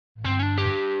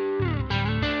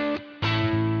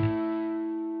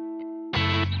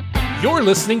You're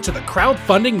listening to the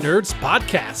Crowdfunding Nerds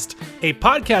Podcast, a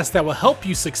podcast that will help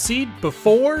you succeed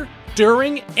before,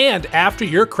 during, and after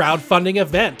your crowdfunding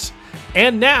event.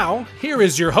 And now, here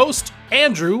is your host,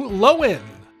 Andrew Lowen.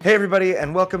 Hey everybody,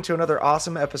 and welcome to another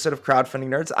awesome episode of Crowdfunding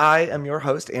Nerds. I am your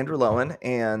host, Andrew Lowen,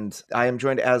 and I am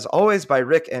joined as always by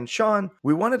Rick and Sean.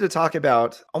 We wanted to talk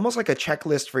about almost like a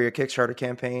checklist for your Kickstarter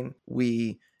campaign.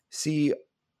 We see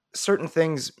certain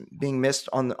things being missed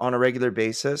on a regular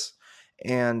basis.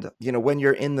 And, when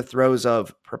you're in the throes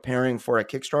of preparing for a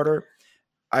Kickstarter,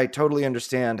 I totally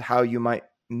understand how you might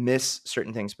miss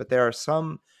certain things, but there are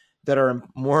some that are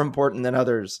more important than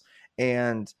others.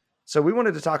 And so we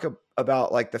wanted to talk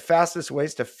about like the fastest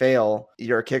ways to fail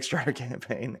your Kickstarter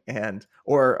campaign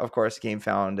or of course,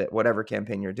 GameFound at whatever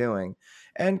campaign you're doing,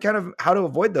 and kind of how to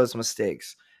avoid those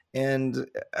mistakes. And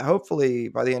hopefully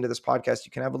by the end of this podcast,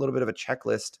 you can have a little bit of a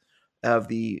checklist of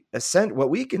what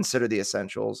we consider the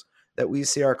essentials that we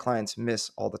see our clients miss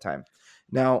all the time.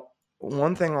 Now,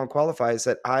 one thing I'll qualify is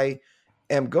that I'm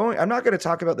not going to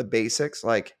talk about the basics,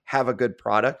 like have a good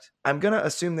product. I'm going to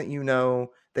assume that you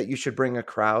know that you should bring a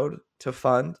crowd to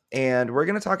fund. And we're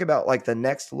going to talk about like the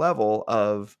next level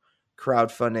of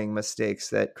crowdfunding mistakes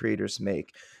that creators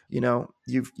make.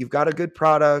 You've got a good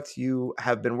product, you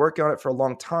have been working on it for a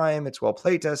long time, it's well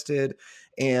play tested,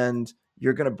 and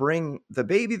you're going to bring the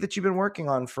baby that you've been working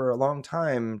on for a long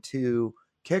time to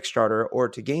Kickstarter or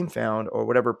to GameFound or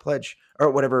whatever pledge or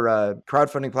whatever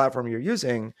crowdfunding platform you're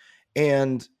using.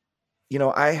 And,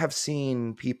 I have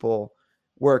seen people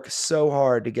work so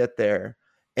hard to get there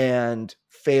and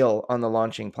fail on the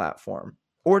launching platform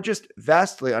or just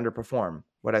vastly underperform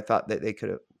what I thought that they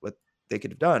could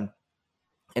have done.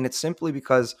 And it's simply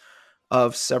because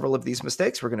of several of these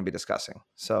mistakes we're going to be discussing.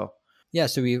 So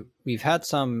we've had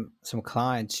some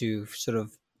clients who've sort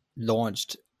of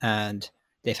launched and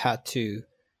they've had to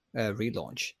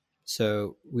relaunch.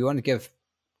 So we want to give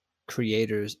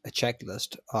creators a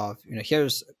checklist of,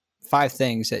 here's 5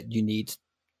 things that you need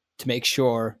to make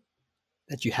sure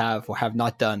that you have or have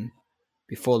not done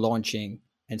before launching.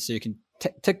 And so you can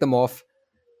tick them off,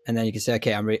 and then you can say,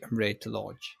 okay, I'm ready to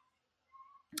launch.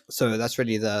 So that's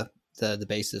really the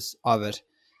basis of it.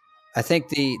 I think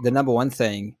the number one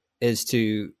thing is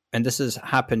and this has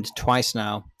happened twice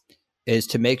now, is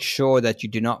to make sure that you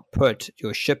do not put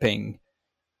your shipping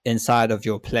inside of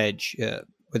your pledge.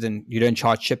 You don't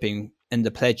charge shipping in the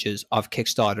pledges of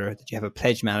Kickstarter, that you have a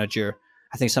pledge manager.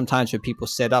 I think sometimes when people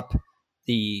set up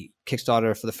the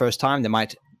Kickstarter for the first time, they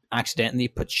might accidentally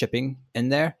put shipping in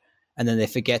there, and then they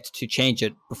forget to change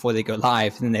it before they go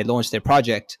live, and then they launch their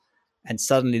project, and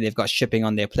suddenly they've got shipping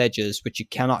on their pledges, which you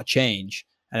cannot change,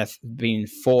 and have been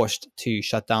forced to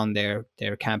shut down their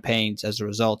campaigns as a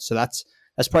result. So that's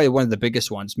probably one of the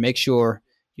biggest ones. Make sure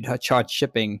you don't charge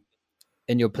shipping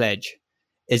in your pledge.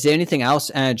 Is there anything else,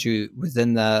 Andrew,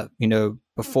 within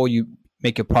before you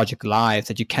make your project live,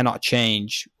 that you cannot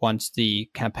change once the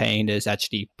campaign is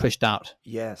actually pushed out?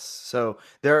 Yes. So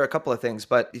there are a couple of things,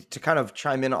 but to kind of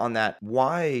chime in on that,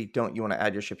 why don't you want to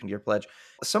add your shipping to your pledge?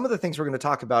 Some of the things we're going to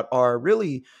talk about are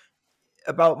really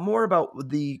more about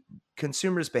the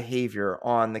consumer's behavior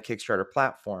on the Kickstarter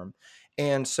platform.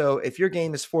 And so if your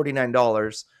game is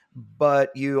 $49,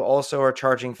 but you also are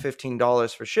charging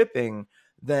 $15 for shipping,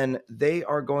 then they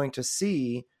are going to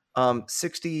see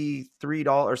 $63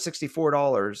 or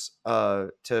 $64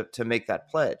 to make that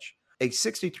pledge. A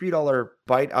 $63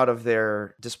 bite out of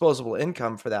their disposable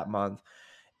income for that month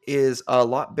is a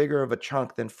lot bigger of a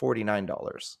chunk than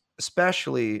 $49,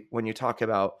 especially when you talk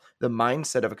about the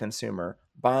mindset of a consumer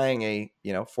buying a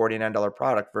 $49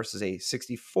 product versus a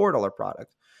 $64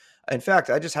 product. In fact,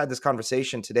 I just had this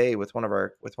conversation today with one of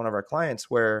our clients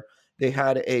where they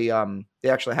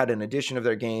actually had an edition of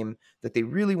their game that they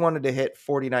really wanted to hit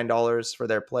 $49 for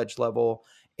their pledge level,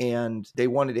 and they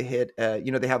wanted to hit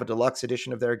they have a deluxe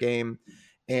edition of their game,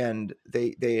 and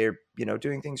they're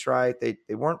doing things right. They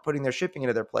weren't putting their shipping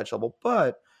into their pledge level,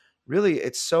 but really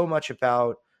it's so much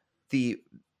about the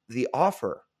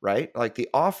offer, right? Like the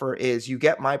offer is you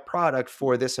get my product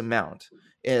for this amount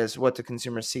is what the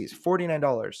consumer sees,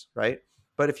 $49, right?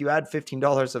 But if you add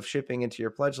 $15 of shipping into your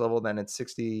pledge level, then it's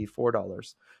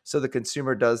 $64. So the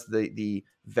consumer does the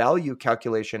value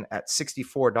calculation at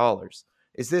 $64.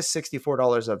 Is this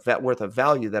 $64 worth of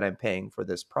value that I'm paying for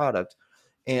this product?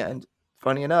 And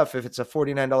funny enough, if it's a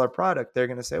 $49 product, they're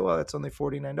going to say, well, it's only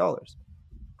 $49.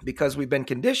 Because we've been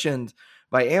conditioned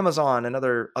by Amazon and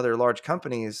other large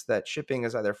companies that shipping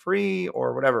is either free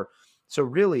or whatever. So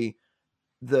really,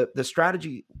 the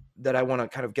strategy that I want to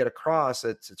kind of get across,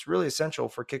 it's really essential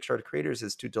for Kickstarter creators,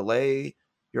 is to delay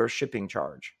your shipping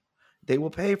charge. they will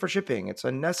pay for shipping. It's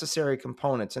a necessary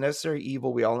component. It's a necessary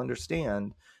evil. We all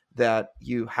understand that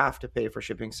you have to pay for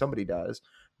shipping. Somebody does.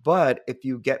 But if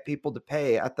you get people to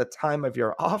pay at the time of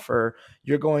your offer,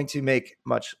 you're going to make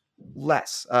much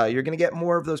less. You're going to get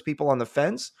more of those people on the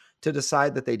fence to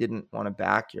decide that they didn't want to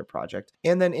back your project.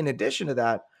 And then in addition to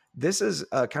that, this is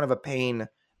kind of a pain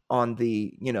on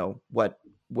the, what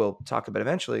we'll talk about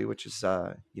eventually, which is,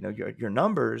 your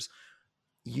numbers.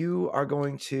 You are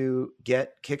going to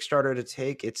get Kickstarter to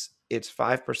take its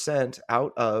 5%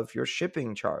 out of your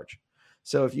shipping charge.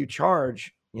 So if you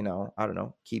charge, I don't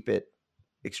know, keep it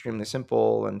extremely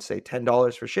simple and say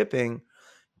 $10 for shipping,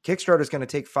 Kickstarter is going to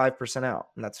take 5% out,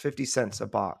 and that's 50 cents a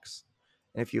box.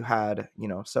 And if you had,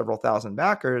 several thousand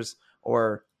backers,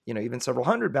 or, even several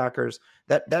hundred backers,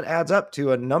 that adds up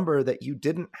to a number that you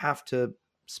didn't have to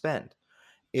spend.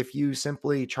 If you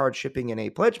simply charge shipping in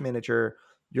a pledge manager,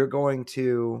 you're going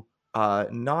to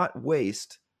not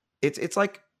waste. It's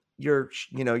like your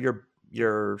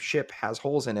ship has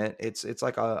holes in it. It's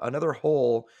like another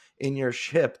hole in your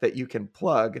ship that you can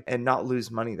plug and not lose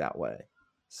money that way.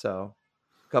 So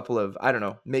couple of, I don't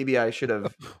know, maybe I should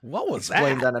have what was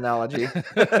explained that analogy.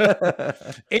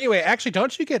 Anyway, actually,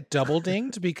 don't you get double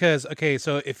dinged? Because, okay,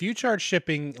 so if you charge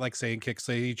shipping, like say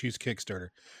you choose Kickstarter,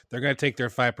 they're going to take their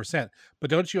 5%, but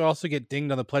don't you also get dinged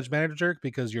on the pledge manager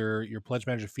because your pledge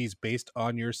manager fees based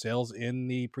on your sales in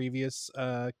the previous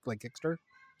Kickstarter?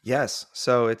 Yes.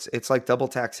 So it's like double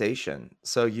taxation.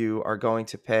 So you are going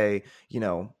to pay,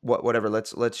 whatever.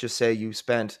 Let's just say you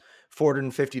spent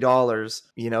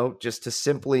 $450, just to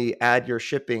simply add your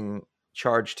shipping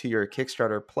charge to your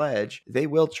Kickstarter pledge. They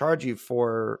will charge you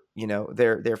for,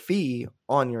 their fee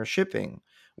on your shipping,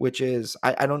 which is,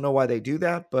 I don't know why they do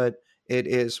that, but it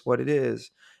is what it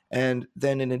is. And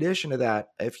then in addition to that,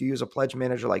 if you use a pledge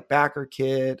manager like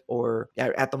BackerKit, or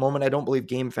at the moment, I don't believe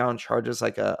GameFound charges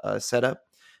like a setup,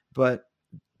 but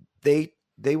they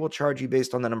will charge you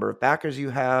based on the number of backers you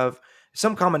have,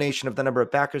 some combination of the number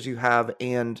of backers you have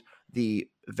and the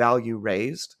value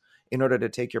raised in order to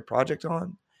take your project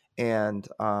on. And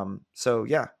so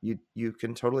yeah, you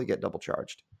can totally get double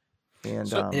charged. And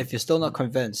so if you're still not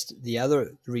convinced, the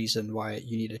other reason why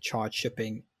you need to charge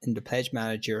shipping in the pledge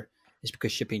manager is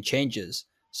because shipping changes.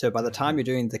 So by the time you're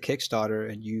doing the Kickstarter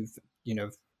and you've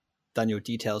done your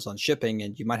details on shipping,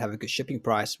 and you might have a good shipping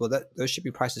price, well, those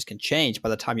shipping prices can change by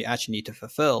the time you actually need to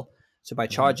fulfill. So by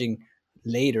charging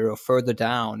later or further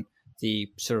down the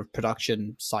sort of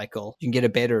production cycle, you can get a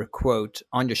better quote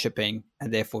on your shipping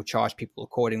and therefore charge people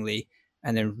accordingly,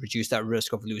 and then reduce that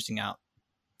risk of losing out.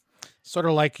 Sort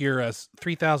of like your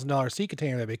 $3,000 sea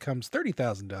container that becomes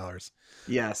 $30,000.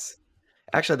 Yes.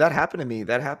 Actually, that happened to me.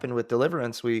 That happened with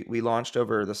Deliverance. We launched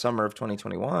over the summer of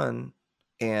 2021,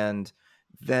 and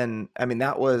then,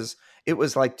 it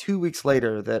was like 2 weeks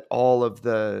later that all of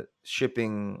the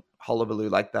shipping hullabaloo,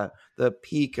 like the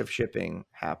peak of shipping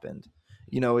happened,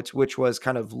 which was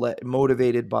kind of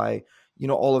motivated by,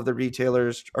 all of the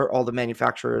retailers or all the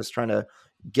manufacturers trying to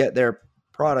get their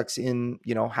products in,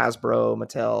 Hasbro,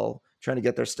 Mattel, trying to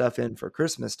get their stuff in for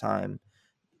Christmas time.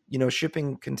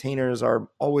 Shipping containers are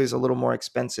always a little more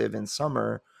expensive in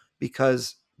summer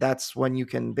because that's when you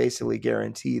can basically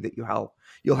guarantee that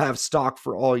you'll have stock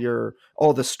for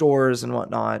all the stores and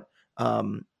whatnot,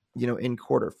 in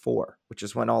Q4, which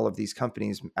is when all of these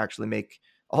companies actually make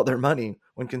all their money,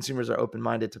 when consumers are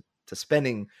open-minded to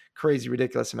spending crazy,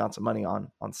 ridiculous amounts of money on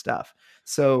stuff.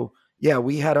 So yeah,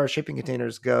 we had our shipping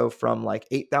containers go from like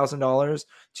 $8,000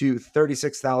 to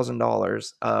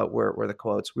 $36,000 were the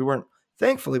quotes.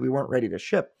 Thankfully, we weren't ready to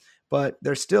ship, but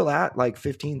they're still at like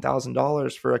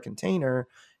 $15,000 for a container.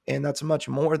 And that's much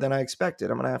more than I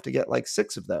expected. I'm going to have to get like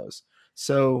 6 of those.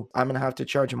 So I'm going to have to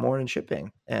charge more in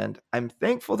shipping. And I'm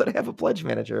thankful that I have a pledge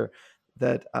manager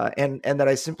that, and that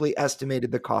I simply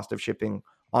estimated the cost of shipping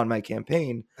on my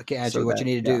campaign. Okay, Andrew, what you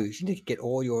need to do is you need to get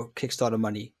all your Kickstarter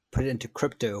money, put it into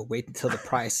crypto, wait until the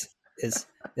price is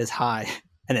high,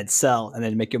 and then sell, and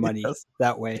then make your money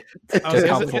that way to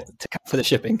account for the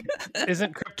shipping.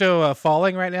 Isn't crypto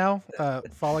falling right now?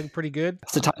 Falling pretty good?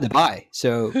 It's the time to buy.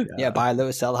 So buy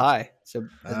low, sell high. So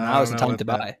now is the time to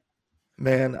buy.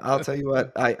 Man, I'll tell you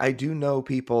what, I do know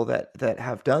people that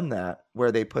have done that,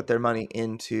 where they put their money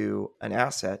into an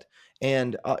asset.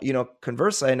 And,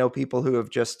 conversely, I know people who have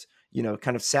just,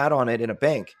 kind of sat on it in a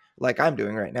bank, like I'm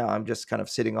doing right now. I'm just kind of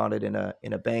sitting on it in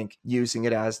a bank, using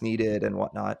it as needed and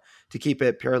whatnot to keep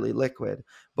it purely liquid.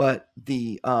 But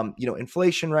the,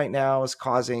 inflation right now is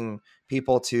causing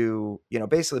people to,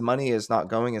 basically money is not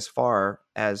going as far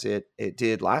as it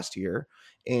did last year.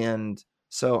 And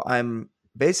so I'm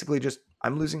basically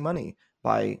I'm losing money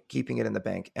by keeping it in the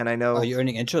bank. And I know. Are you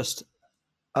earning interest?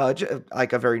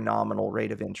 like a very nominal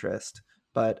rate of interest.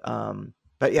 But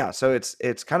yeah, so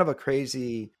it's kind of a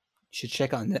crazy. You should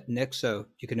check out Nick, so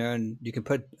you can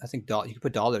put, I think, you can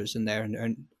put dollars in there and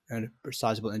earn a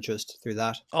sizable interest through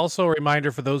that. Also, a reminder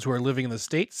for those who are living in the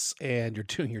States and you're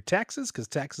doing your taxes, because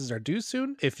taxes are due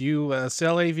soon. If you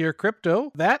sell any of your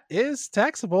crypto, that is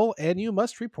taxable, and you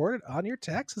must report it on your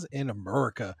taxes in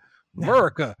America.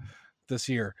 This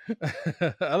year.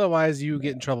 Otherwise, you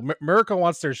get in trouble. America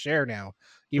wants their share now,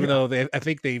 even though I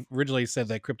think they originally said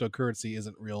that cryptocurrency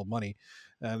isn't real money.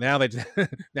 Now they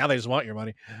now they just want your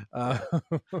money. But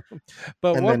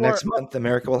and then next month,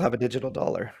 America will have a digital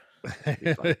dollar.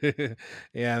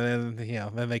 Yeah, then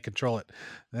then they control it.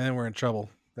 Then we're in trouble.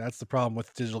 That's the problem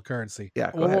with digital currency.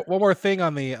 Yeah. One more thing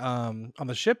on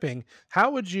the shipping.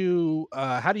 How do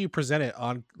you present it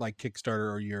on like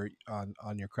Kickstarter or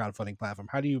on your crowdfunding platform?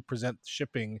 How do you present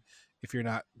shipping if you're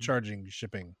not charging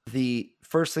shipping? The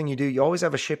first thing you do, you always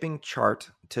have a shipping chart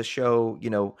to show,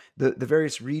 the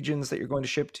various regions that you're going to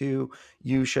ship to.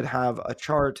 You should have a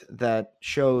chart that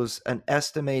shows an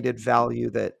estimated value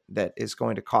that is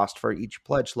going to cost for each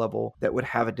pledge level that would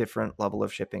have a different level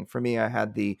of shipping. For me, I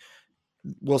had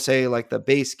we'll say like the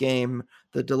base game,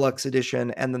 the deluxe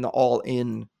edition, and then the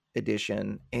all-in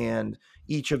edition. And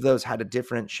each of those had a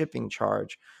different shipping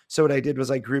charge. So what I did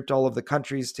was I grouped all of the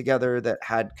countries together that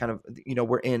had kind of,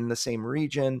 were in the same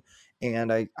region.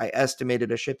 And I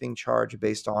estimated a shipping charge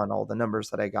based on all the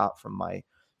numbers that I got from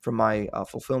my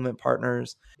fulfillment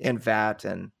partners and VAT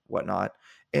and whatnot.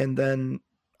 And then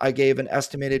I gave an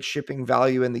estimated shipping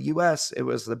value in the US. It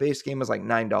was the base game was like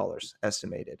 $9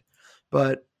 estimated.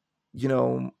 But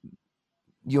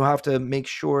you have to make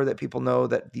sure that people know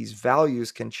that these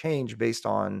values can change based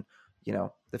on,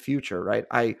 the future, right?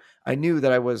 I knew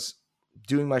that I was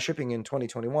doing my shipping in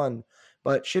 2021,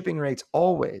 but shipping rates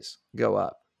always go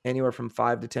up anywhere from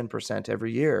 5 to 10%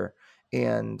 every year.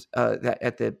 And that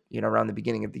at the, around the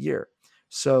beginning of the year.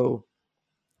 So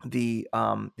the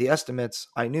estimates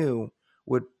I knew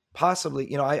would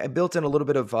possibly, I built in a little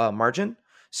bit of margin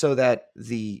so that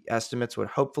the estimates would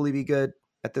hopefully be good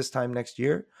at this time next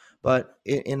year, but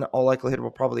in all likelihood, we'll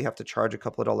probably have to charge a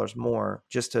couple of dollars more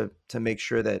just to make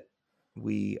sure that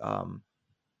we,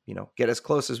 get as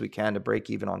close as we can to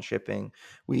break even on shipping.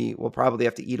 We will probably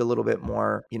have to eat a little bit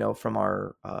more, from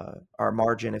our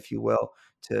margin, if you will,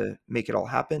 to make it all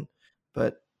happen.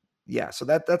 But yeah, so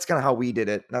that's kind of how we did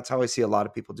it. That's how I see a lot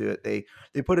of people do it. They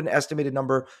put an estimated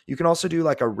number. You can also do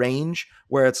like a range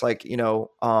where it's like,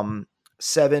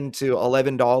 $7 to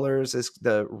 $11 is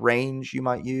the range you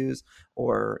might use.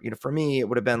 Or, for me, it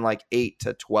would have been like 8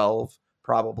 to 12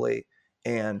 probably.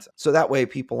 And so that way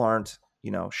people aren't,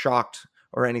 shocked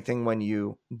or anything when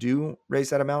you do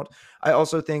raise that amount. I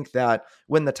also think that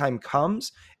when the time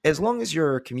comes, as long as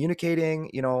you're communicating,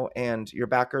 and your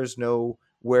backers know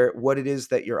what it is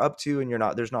that you're up to, and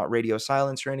there's not radio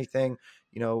silence or anything,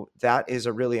 that is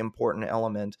a really important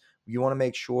element. You want to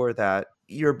make sure that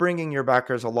you're bringing your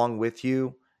backers along with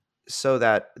you so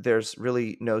that there's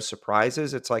really no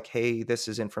surprises. It's like, hey, this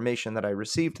is information that I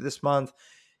received this month.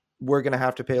 We're going to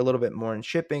have to pay a little bit more in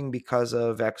shipping because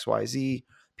of XYZ.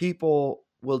 People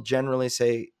will generally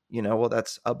say, well,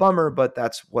 that's a bummer, but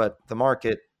that's what the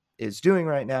market is doing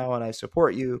right now, and I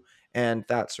support you, and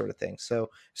that sort of thing. So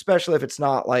especially if it's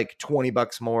not like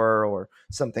 $20 more or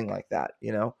something like that,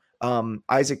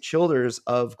 Isaac Childers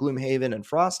of Gloomhaven and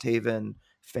Frosthaven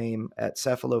fame at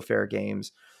Cephalofair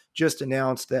Games just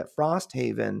announced that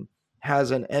Frosthaven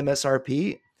has an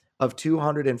MSRP of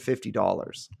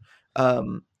 $250.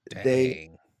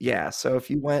 So if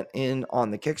you went in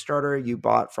on the Kickstarter, you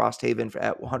bought Frosthaven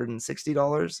at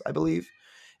 $160, I believe.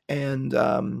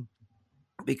 And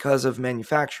because of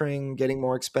manufacturing getting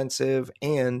more expensive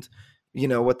and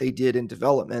what they did in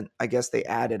development, I guess they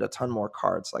added a ton more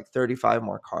cards, like 35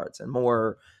 more cards and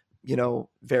more,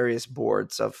 various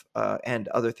boards of and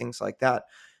other things like that.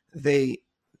 They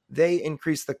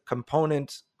increased the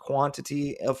component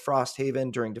quantity of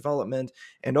Frosthaven during development,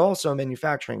 and also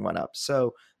manufacturing went up.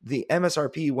 So the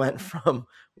MSRP went from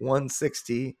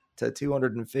 $160 to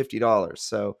 $250.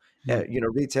 So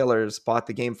retailers bought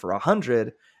the game for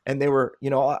 $100, and they were,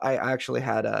 I actually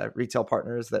had retail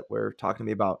partners that were talking to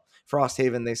me about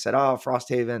Frosthaven. They said,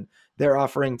 Frosthaven, they're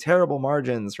offering terrible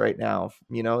margins right now.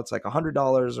 It's like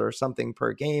 $100 or something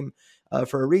per game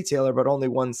for a retailer, but only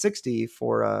 $160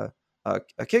 for a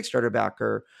Kickstarter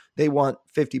backer. They want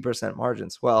 50%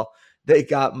 margins. Well, they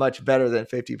got much better than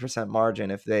 50%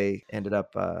 margin if they ended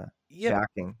up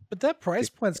backing. But that price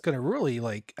point's going to really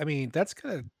that's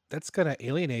going to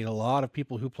alienate a lot of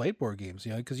people who played board games,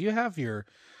 because you have your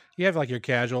you have like your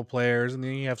casual players, and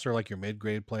then you have sort of like your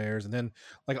mid-grade players, and then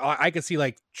like I could see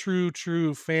like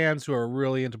true fans who are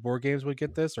really into board games would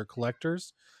get this, or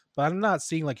collectors, but I'm not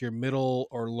seeing like your middle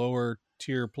or lower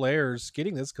tier players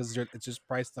getting this because it's just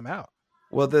priced them out.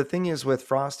 Well, the thing is with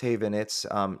Frosthaven, it's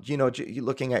you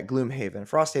looking at Gloomhaven.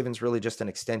 Frosthaven's really just an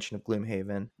extension of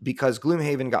Gloomhaven because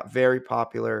Gloomhaven got very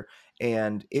popular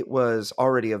and it was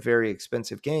already a very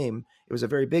expensive game. It was a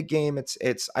very big game.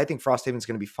 It's I think Frosthaven's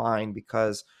going to be fine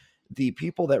because the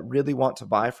people that really want to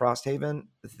buy Frosthaven,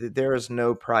 there is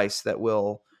no price that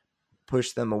will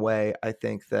push them away. I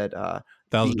think that the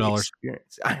 $1,000.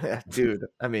 experience, dude.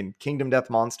 I mean, Kingdom Death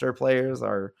Monster players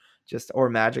are just, or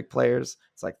Magic players.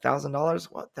 It's like $1,000.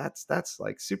 What? That's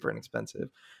like super inexpensive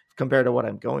compared to what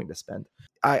I'm going to spend.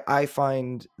 I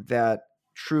find that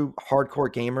true hardcore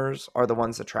gamers are the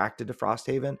ones attracted to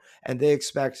Frosthaven, and they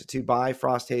expect to buy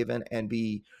Frosthaven and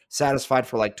be satisfied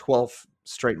for like 12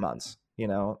 straight months.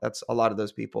 That's a lot of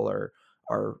those people are.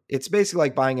 It's basically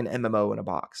like buying an MMO in a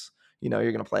box. You're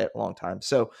going to play it a long time.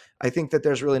 So I think that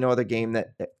there's really no other game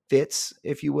that fits,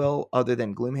 if you will, other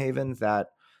than Gloomhaven, that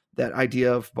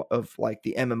idea of like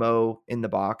the MMO in the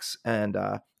box and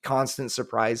constant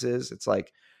surprises. It's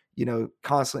like,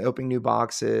 constantly opening new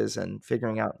boxes and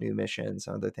figuring out new missions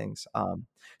and other things.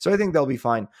 So I think they'll be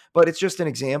fine, but it's just an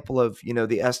example of,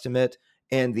 the estimate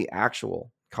and the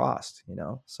actual cost,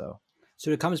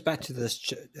 So it comes back to this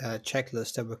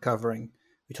checklist that we're covering.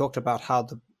 We talked about how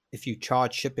if you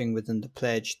charge shipping within the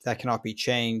pledge, that cannot be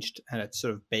changed, and it's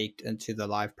sort of baked into the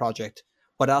live project.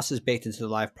 What else is baked into the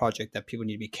live project that people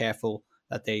need to be careful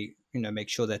that they, make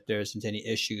sure that there isn't any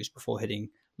issues before hitting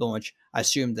launch? I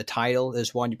assume the title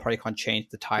is one. You probably can't change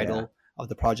the title of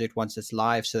the project once it's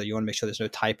live, so you want to make sure there's no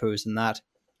typos in that.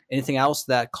 Anything else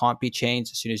that can't be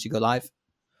changed as soon as you go live?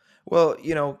 Well,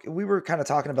 we were kind of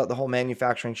talking about the whole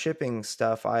manufacturing shipping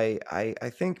stuff. I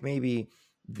think maybe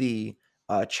the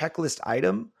checklist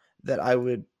item that I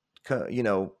would,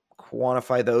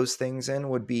 quantify those things in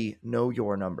would be know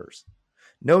your numbers.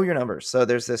 Know your numbers. So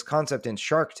there's this concept in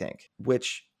Shark Tank,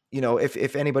 which,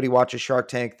 if anybody watches Shark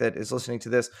Tank that is listening to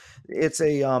this, it's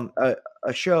a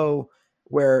show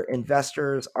where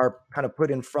investors are kind of put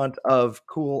in front of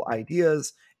cool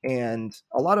ideas, and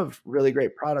a lot of really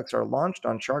great products are launched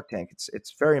on Shark Tank.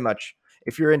 It's very much,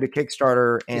 if you're into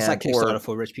Kickstarter, and it's like Kickstarter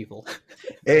for rich people.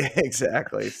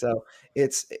 Exactly. So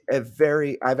it's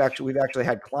we've actually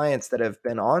had clients that have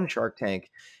been on Shark Tank,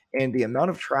 and the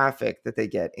amount of traffic that they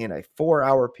get in a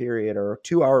 4-hour period or a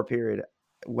 2-hour period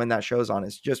when that show's on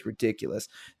is just ridiculous.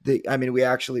 We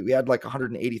had like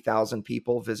 180,000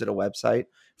 people visit a website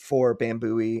for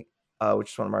Bambui,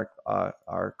 which is one of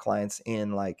our clients,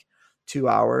 in like 2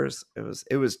 hours.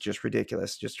 It was just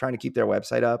ridiculous. Just trying to keep their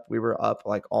website up. We were up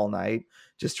like all night,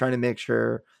 just trying to make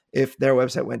sure if their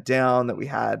website went down that we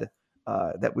had,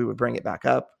 that we would bring it back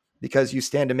up, because you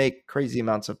stand to make crazy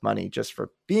amounts of money just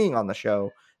for being on the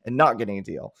show and not getting a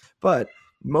deal. But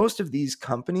most of these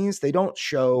companies, they don't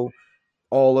show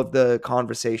all of the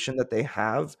conversation that they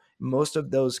have. Most of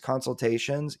those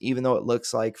consultations, even though it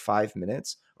looks like 5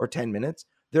 minutes or 10 minutes,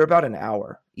 they're about an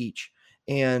hour each.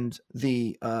 And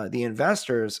the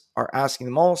investors are asking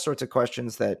them all sorts of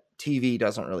questions that TV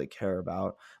doesn't really care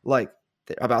about, like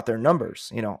about their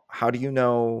numbers. How do you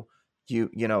know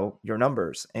your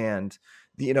numbers? And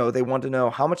they want to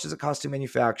know, how much does it cost to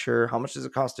manufacture? How much does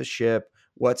it cost to ship?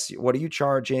 What are you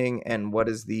charging? And what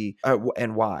is the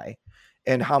and why?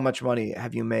 And how much money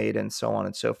have you made? And so on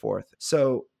and so forth.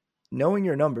 So knowing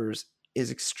your numbers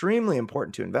is extremely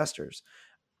important to investors,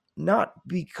 not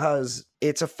because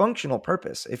it's a functional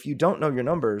purpose. If you don't know your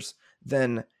numbers,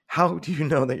 then how do you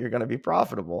know that you're going to be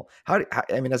profitable?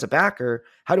 As a backer,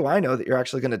 how do I know that you're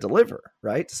actually going to deliver?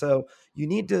 Right. So you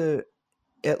need to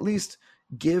at least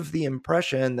give the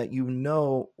impression that you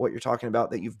know what you're talking about,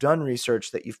 that you've done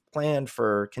research, that you've planned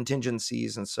for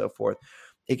contingencies and so forth.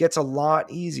 It gets a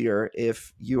lot easier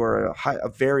if you are a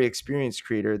very experienced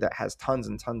creator that has tons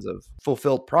and tons of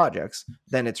fulfilled projects.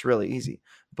 Then it's really easy.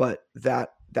 But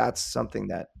that's something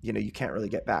that you can't really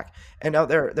get back. And now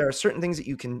there are certain things that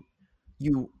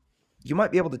you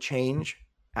might be able to change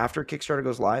after Kickstarter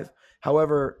goes live.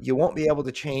 However, you won't be able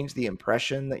to change the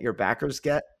impression that your backers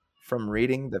get from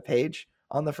reading the page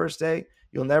on the first day.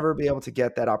 You'll never be able to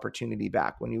get that opportunity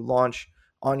back when you launch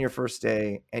on your first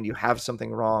day and you have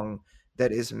something wrong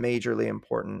that is majorly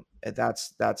important.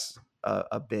 That's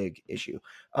a big issue.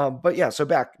 But yeah, so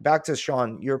back to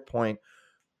Sean, your point.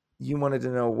 You wanted to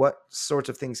know what sorts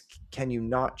of things can you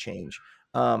not change.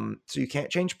 So you can't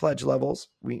change pledge levels.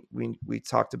 We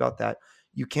talked about that.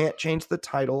 You can't change the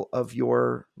title of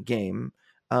your game.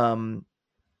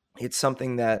 It's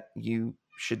something that you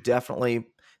should definitely.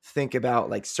 think about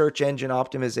like search engine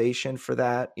optimization for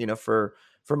that. You know, for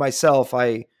myself,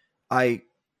 my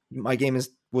game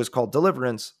was called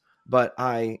Deliverance, but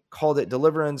I called it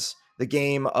Deliverance, the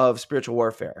game of spiritual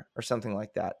warfare or something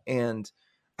like that. And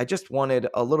I just wanted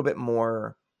a little bit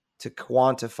more to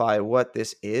quantify what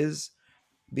this is,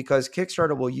 because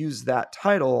Kickstarter will use that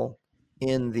title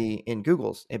in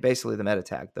Google's, and basically the meta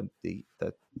tag, the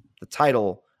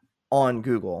title on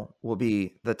Google will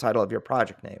be the title of your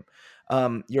project name.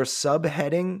 Your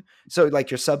subheading, so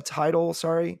like your subtitle,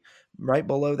 sorry, right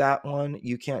below that one,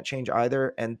 you can't change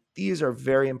either. And these are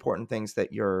very important things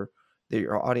that your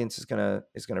audience is gonna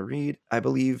read. I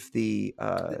believe the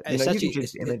you can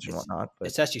change the image and whatnot, but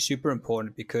it's actually super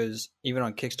important, because even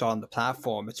on Kickstarter on the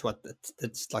platform, it's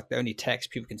like the only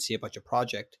text people can see about your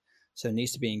project, so it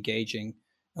needs to be engaging.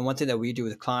 And one thing that we do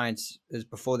with clients is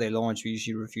before they launch, we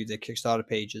usually review their Kickstarter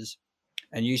pages,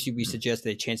 and usually we suggest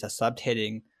they change that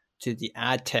subheading to the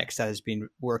ad text that has been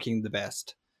working the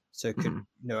best. So it could,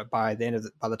 by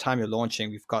the time you're launching,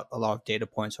 we've got a lot of data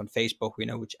points on Facebook. We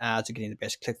know which ads are getting the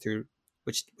best click through,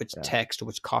 which text or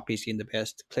which copy is getting the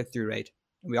best click through rate.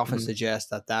 And we often suggest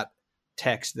that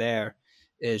text there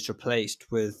is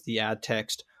replaced with the ad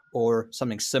text or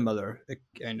something similar,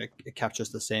 and it captures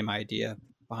the same idea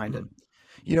behind it.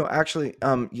 Actually,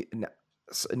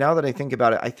 now that I think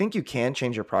about it, I think you can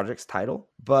change your project's title,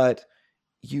 but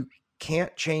you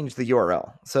can't change the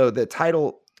URL. So the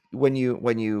title, when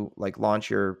you like launch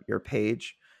your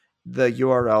page, the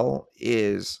URL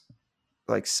is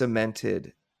like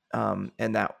cemented, and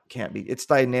that can't be. It's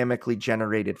dynamically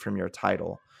generated from your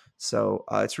title. So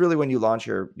it's really when you launch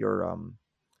your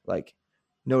like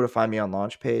notify me on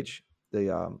launch page,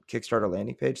 the Kickstarter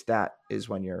landing page, that is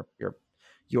when your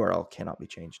URL cannot be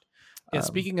changed. Yeah,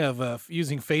 speaking of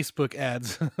using Facebook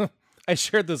ads, I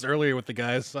shared this earlier with the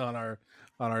guys on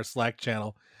our Slack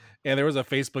channel, and there was a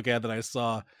Facebook ad that I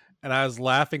saw, and I was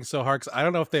laughing so hard because I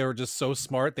don't know if they were just so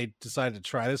smart they decided to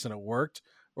try this and it worked,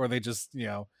 or they just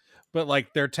but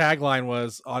like their tagline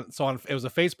was it was a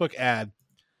Facebook ad,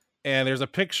 and there's a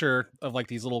picture of like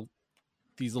these little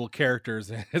characters,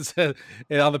 and it says,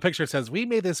 and on the picture it says, "We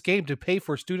made this game to pay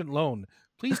for student loan.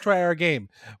 Please try our game."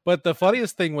 But the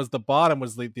funniest thing was the bottom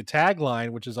was the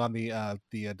tagline, which is on the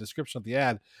description of the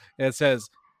ad, and it says,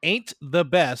 "Ain't the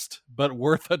best, but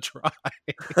worth a try."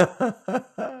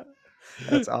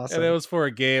 That's awesome. And it was for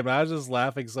a game. I was just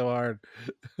laughing so hard.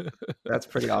 That's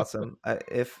pretty awesome.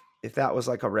 If that was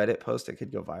like a Reddit post, it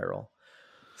could go viral.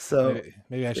 So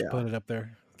maybe I should put it up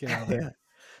there. Get out there. Yeah.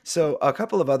 So a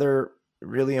couple of other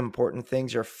really important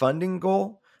things: your funding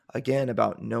goal. Again,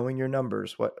 about knowing your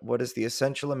numbers. What is the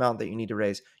essential amount that you need to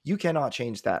raise? You cannot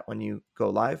change that when you go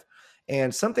live.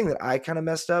 And something that I kind of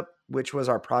messed up, which was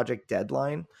our project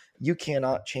deadline, you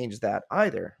cannot change that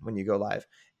either when you go live.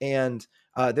 And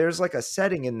there's like a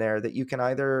setting in there that you can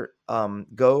either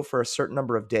go for a certain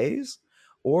number of days,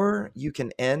 or you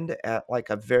can end at like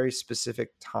a very specific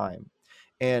time.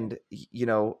 And,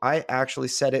 I actually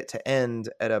set it to end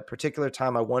at a particular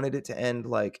time. I wanted it to end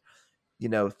like,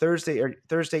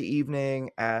 Thursday evening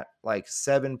at like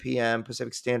 7 p.m.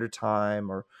 Pacific Standard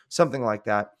Time or something like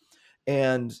that.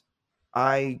 And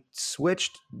I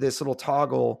switched this little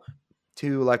toggle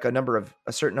to like a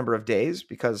certain number of days,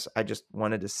 because I just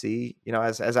wanted to see,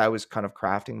 as I was kind of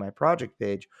crafting my project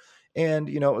page. And,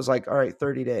 it was like, all right,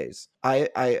 30 days. I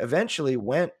eventually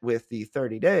went with the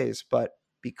 30 days, but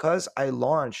because I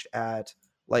launched at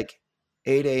like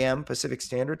 8 a.m. Pacific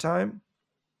Standard Time,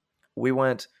 we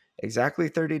went exactly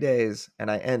 30 days,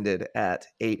 and I ended at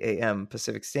 8 a.m.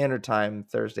 Pacific Standard Time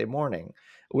Thursday morning,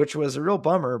 which was a real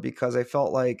bummer, because I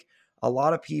felt like a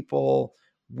lot of people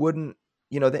wouldn't,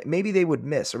 that maybe they would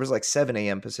miss. It was like 7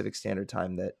 a.m. Pacific Standard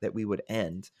Time that we would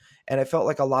end. And I felt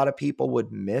like a lot of people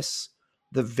would miss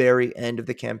the very end of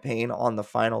the campaign on the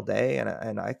final day.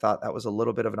 And I thought that was a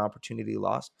little bit of an opportunity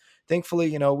lost.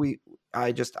 Thankfully,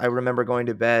 I remember going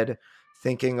to bed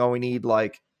thinking, oh, we need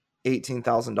like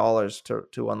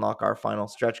 $18,000 to unlock our final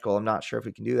stretch goal. I'm not sure if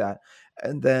we can do that.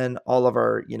 And then all of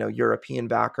our, European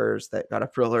backers that got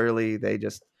up real early, they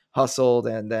just hustled.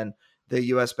 And then the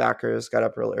US backers got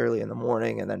up real early in the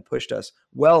morning and then pushed us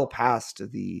well past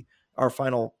our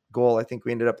final goal. I think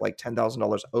we ended up like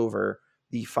 $10,000 over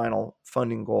the final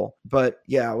funding goal. But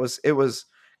yeah, it was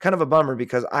kind of a bummer,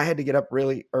 because I had to get up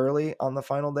really early on the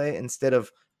final day instead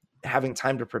of having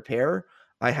time to prepare.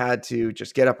 I had to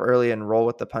just get up early and roll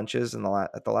with the punches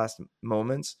at the last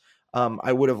moments.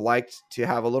 I would have liked to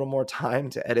have a little more time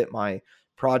to edit my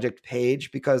project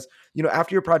page, because,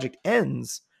 after your project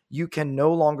ends, you can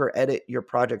no longer edit your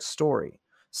project story.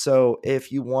 So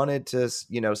if you wanted to,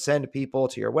 send people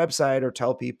to your website or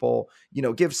tell people,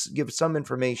 give some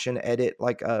information, edit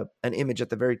like an image at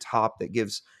the very top that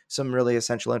gives some really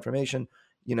essential information,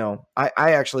 I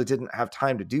actually didn't have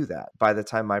time to do that by the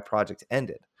time my project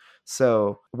ended.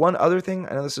 So one other thing,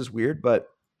 I know this is weird, but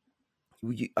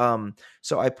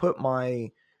so I put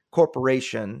my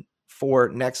corporation for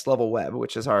Next Level Web,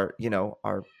 which is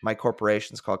my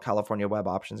corporation is called California Web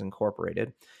Options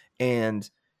Incorporated. And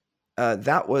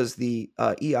that was the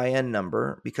EIN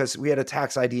number, because we had a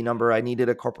tax ID number. I needed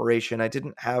a corporation. I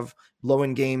didn't have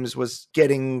Lowen Games was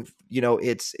getting,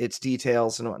 its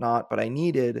details and whatnot, but I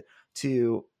needed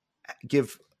to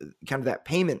give kind of that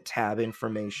payment tab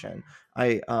information.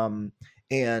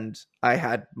 And I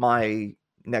had my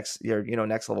Next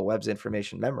Level Web's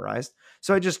information memorized.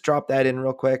 So I just dropped that in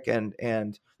real quick, and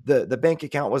the bank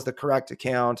account was the correct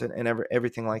account, and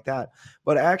everything like that.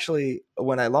 But actually,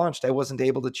 when I launched, I wasn't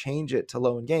able to change it to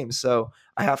Lowen Games. So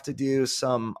I have to do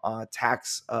some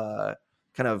tax kind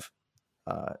of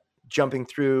jumping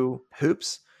through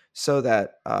hoops, so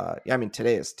that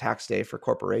today is tax day for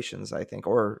corporations, I think,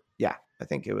 I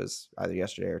think it was either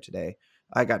yesterday or today.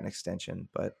 I got an extension,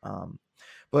 but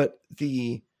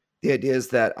the idea is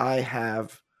that I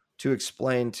have to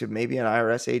explain to maybe an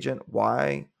IRS agent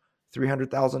why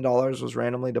 $300,000 was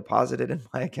randomly deposited in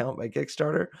my account by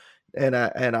Kickstarter. And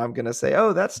I'm going to say,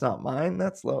 oh, that's not mine.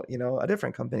 That's a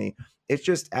different company. It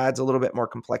just adds a little bit more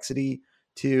complexity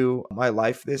to my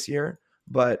life this year,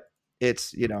 but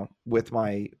it's, with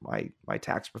my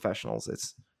tax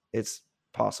professionals, it's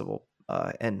possible.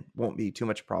 And won't be too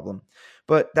much a problem,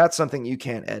 but that's something you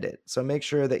can't edit. So make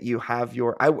sure that you have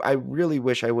I really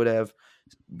wish I would have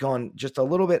gone just a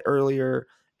little bit earlier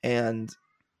and,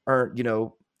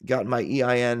 gotten my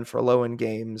EIN for Lowen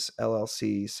Games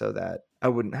LLC, so that I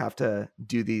wouldn't have to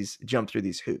jump through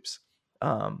these hoops.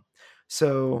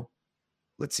 So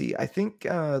let's see. I think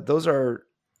those are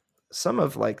some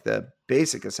of like the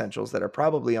basic essentials that are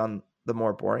probably on the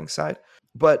more boring side.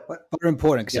 But are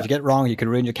important, because if you get it wrong, you can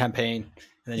ruin your campaign,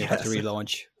 and then you have to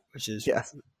relaunch, which is a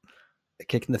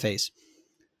kick in the face.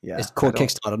 Yeah, it's called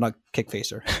Kickstarter, not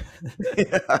Kickfacer.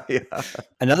 yeah.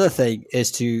 Another thing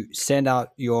is to send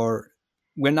out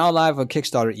we're now live on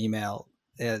Kickstarter email.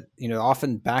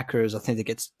 Often backers, I think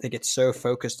they get so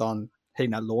focused on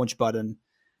hitting that launch button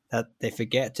that they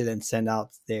forget to then send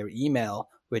out their email,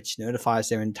 which notifies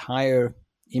their entire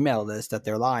email list that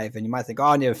they're live. And you might think, oh,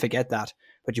 I never forget that.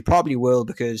 But you probably will,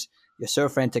 because you're so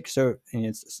frantic,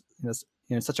 it's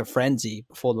such a frenzy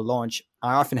before the launch.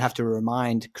 I often have to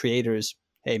remind creators,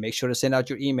 hey, make sure to send out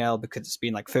your email, because it's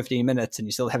been like 15 minutes and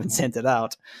you still haven't sent it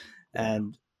out.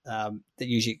 And that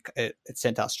usually it's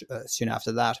sent out soon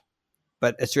after that.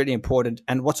 But it's really important.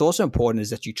 And what's also important is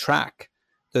that you track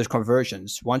those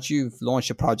conversions. Once you've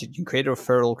launched a project, you can create a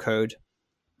referral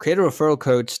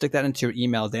code, stick that into your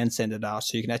email, then send it out,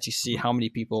 so you can actually see how many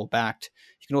people backed.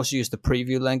 You can also use the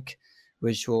preview link,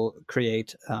 which will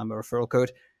create a referral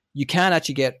code. You can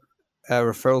actually get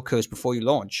referral codes before you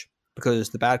launch, because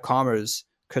the Bad Commerce,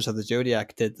 Curse of the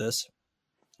Zodiac, did this,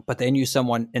 but they knew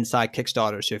someone inside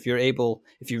Kickstarter. So if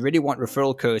you really want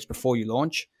referral codes before you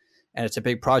launch, and it's a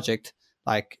big project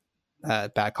like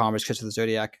Bad Commerce, Curse of the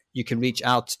Zodiac, you can reach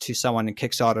out to someone in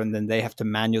Kickstarter, and then they have to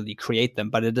manually create them,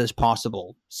 but it is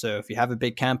possible. So if you have a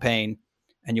big campaign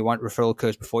and you want referral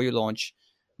codes before you launch,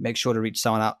 make sure to reach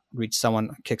someone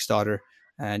on Kickstarter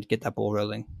and get that ball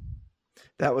rolling.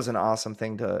 That was an awesome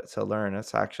thing to learn.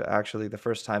 It's actually the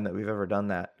first time that we've ever done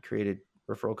that, created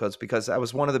referral codes, because that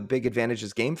was one of the big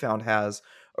advantages GameFound has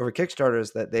over Kickstarter,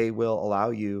 is that they will allow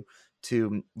you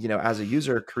to, as a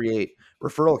user, create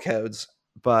referral codes,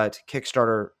 but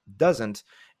Kickstarter doesn't.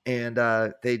 And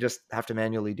they just have to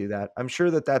manually do that. I'm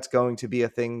sure that that's going to be a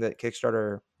thing that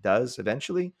Kickstarter does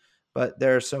eventually, but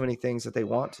there are so many things that they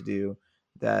want to do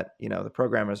that, the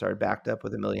programmers are backed up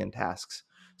with a million tasks.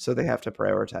 So they have to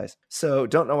prioritize. So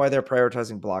don't know why they're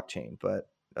prioritizing blockchain, but,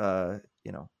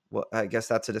 well, I guess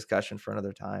that's a discussion for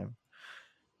another time.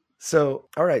 So,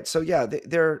 all right. So yeah,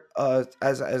 there,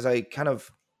 as I kind of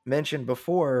mentioned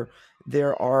before,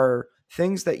 there are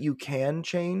things that you can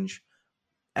change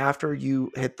after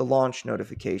you hit the launch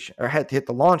notification, or hit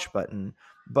the launch button,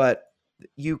 but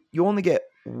you only get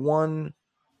one.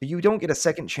 You don't get a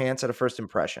second chance at a first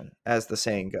impression, as the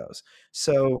saying goes.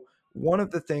 So one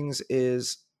of the things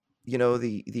is,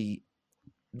 the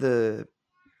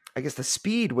I guess the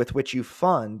speed with which you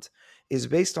fund is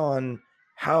based on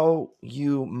how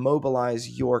you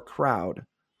mobilize your crowd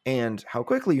and how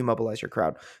quickly you mobilize your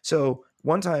crowd. So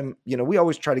one time, we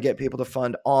always try to get people to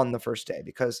fund on the first day,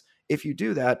 because if you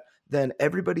do that, then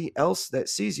everybody else that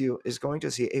sees you is going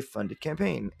to see a funded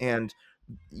campaign, and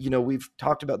we've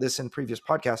talked about this in previous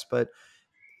podcasts, but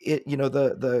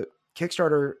the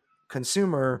Kickstarter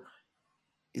consumer,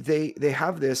 they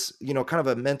have this, kind of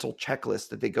a mental checklist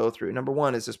that they go through. Number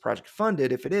one, is this project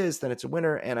funded? If it is, then it's a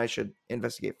winner and I should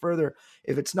investigate further.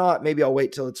 If it's not, maybe I'll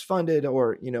wait till it's funded,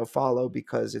 or, follow,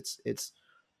 because it's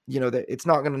that it's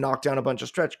not going to knock down a bunch of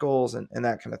stretch goals and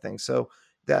that kind of thing. So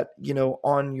that,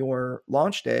 on your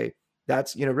launch day,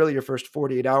 that's, really your first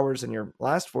 48 hours and your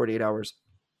last 48 hours.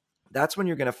 That's when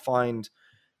you're going to find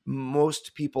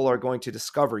most people are going to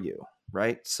discover you,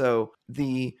 right? So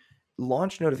the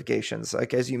launch notifications,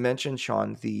 like as you mentioned,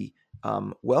 Sean, the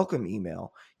welcome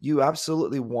email, you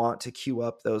absolutely want to queue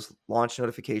up those launch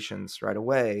notifications right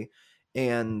away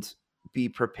and be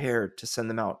prepared to send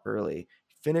them out early.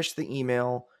 Finish the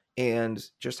email and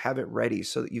just have it ready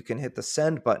so that you can hit the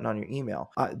send button on your email.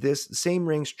 This same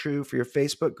rings true for your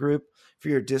Facebook group, for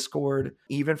your Discord,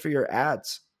 even for your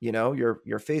ads, your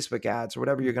Facebook ads or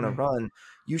whatever you're going to run.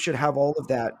 You should have all of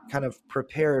that kind of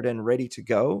prepared and ready to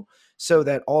go, so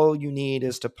that all you need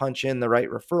is to punch in the right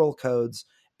referral codes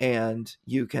and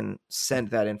you can send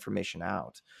that information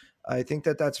out. I think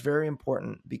that that's very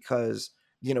important because,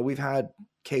 we've had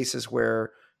cases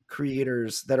where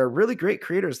creators that are really great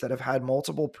creators that have had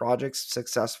multiple projects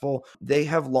successful, they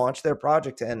have launched their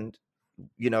project and,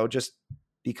 just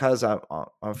because I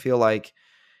feel like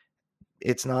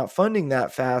it's not funding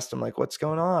that fast, I'm like, what's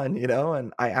going on?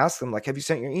 And I ask them, like, have you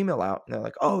sent your email out? And they're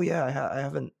like, oh yeah, I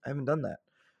haven't done that.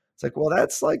 It's like, well,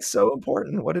 that's like so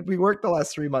important. What did we work the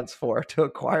last 3 months for? To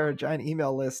acquire a giant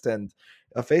email list and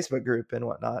a Facebook group and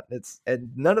whatnot. And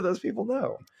none of those people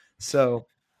know. So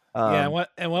yeah, one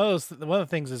of the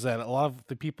things is that a lot of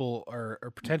the people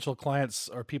or potential clients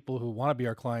or people who want to be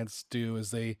our clients do is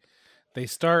they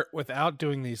start without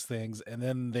doing these things, and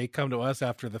then they come to us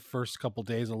after the first couple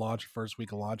days of launch, first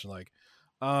week of launch, like,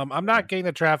 I'm not getting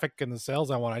the traffic and the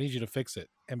sales I want. I need you to fix it.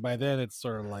 And by then it's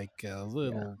sort of like a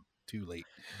little too late.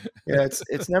 Yeah,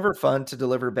 it's never fun to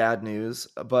deliver bad news,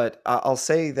 but I'll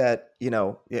say that,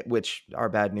 which are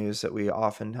bad news that we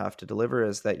often have to deliver,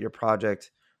 is that your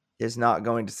project is not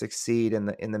going to succeed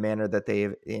in the manner that they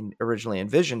originally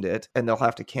envisioned it, and they'll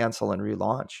have to cancel and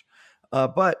relaunch.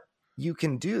 But you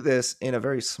can do this in a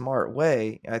very smart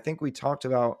way. I think we talked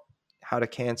about how to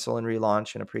cancel and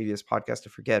relaunch in a previous podcast, I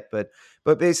forget, but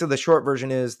basically the short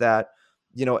version is that,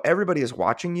 everybody is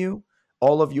watching you,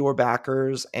 all of your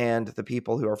backers and the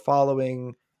people who are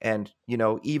following. And,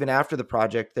 even after the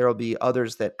project, there'll be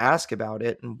others that ask about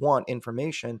it and want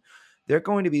information. They're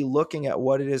going to be looking at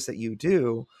what it is that you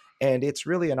do. And it's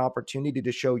really an opportunity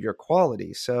to show your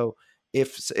quality. So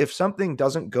if something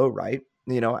doesn't go right,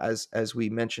 as we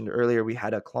mentioned earlier, we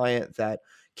had a client that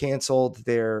canceled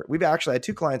we've actually had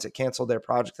 2 clients that canceled their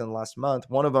project in the last month.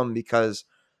 One of them because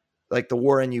like the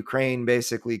war in Ukraine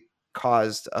basically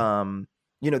caused,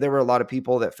 there were a lot of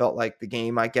people that felt like the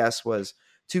game, I guess, was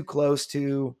too close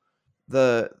to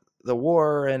the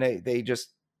war, and they just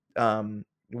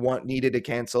needed to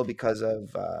cancel because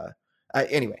of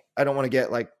anyway, I don't want to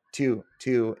get like too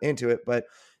into it, but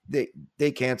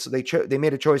they canceled. They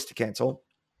made a choice to cancel,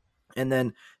 and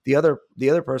then the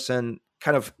other person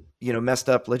kind of messed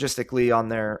up logistically on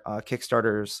their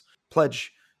Kickstarter's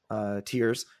pledge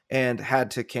tiers and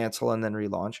had to cancel and then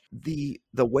relaunch. The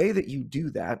way that you do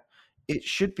that, it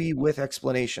should be with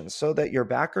explanations so that your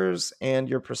backers and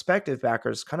your prospective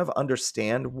backers kind of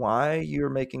understand why you're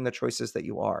making the choices that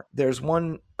you are. There's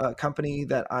one company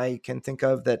that I can think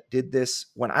of that did this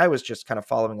when I was just kind of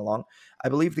following along. I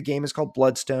believe the game is called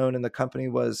Bloodstone, and the company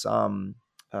was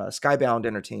Skybound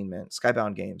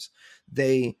Games.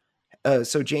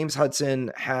 So James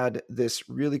Hudson had this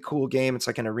really cool game. It's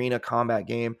like an arena combat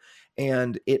game,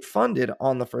 and it funded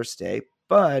on the first day,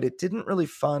 but it didn't really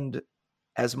fund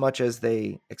as much as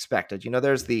they expected.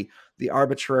 There's the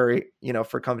arbitrary,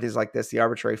 for companies like this, the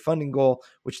arbitrary funding goal,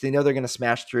 which they know they're going to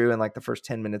smash through in like the first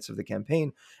 10 minutes of the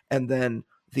campaign. And then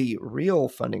the real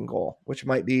funding goal, which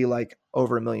might be like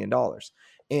over $1 million.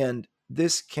 And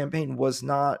this campaign was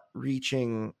not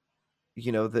reaching,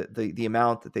 the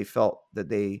amount that they felt that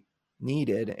they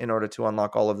needed in order to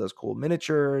unlock all of those cool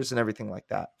miniatures and everything like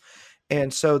that.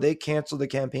 And so they canceled the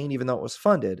campaign, even though it was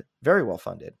funded, very well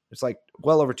funded. It's like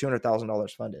well over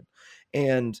 $200,000 funded.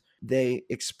 And they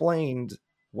explained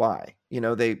why.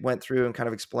 They went through and kind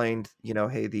of explained,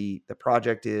 hey, the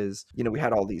project is, we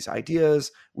had all these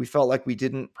ideas. We felt like we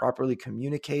didn't properly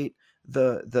communicate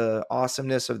the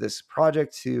awesomeness of this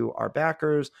project to our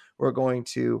backers. We're going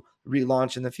to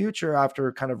relaunch in the future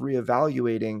after kind of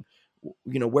reevaluating,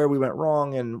 where we went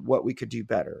wrong and what we could do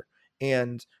better.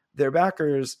 And their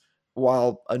backers,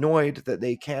 while annoyed that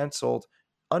they canceled,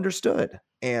 understood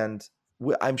and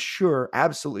I'm sure,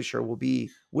 absolutely sure, will be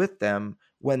with them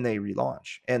when they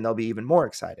relaunch, and they'll be even more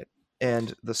excited.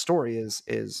 And the story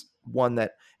is one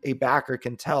that a backer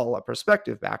can tell a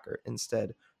prospective backer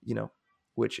instead,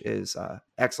 which is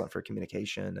excellent for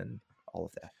communication and all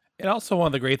of that. And also, one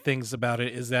of the great things about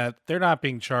it is that they're not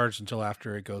being charged until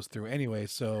after it goes through anyway.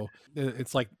 So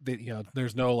it's like,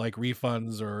 there's no like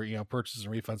refunds or, purchases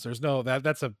and refunds. There's no,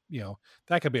 that's a,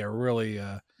 that could be a really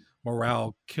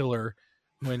morale killer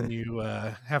when you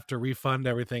have to refund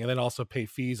everything and then also pay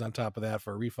fees on top of that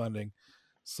for refunding.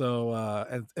 So,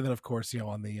 and then of course,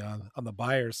 on the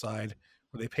buyer side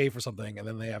where they pay for something and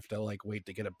then they have to like wait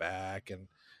to get it back. And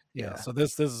so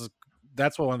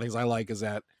that's one of the things I like is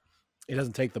that it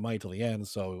doesn't take the money till the end.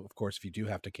 So of course, if you do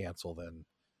have to cancel, then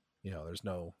there's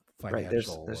no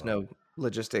financial. Right. There's no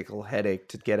logistical headache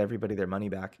to get everybody their money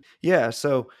back. Yeah.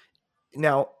 So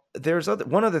now there's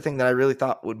one other thing that I really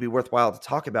thought would be worthwhile to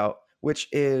talk about, which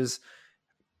is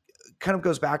kind of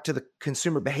goes back to the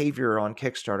consumer behavior on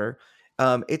Kickstarter.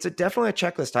 It's definitely a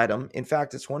checklist item. In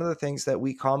fact, it's one of the things that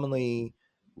we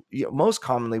most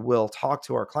commonly will talk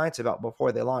to our clients about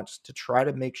before they launch to try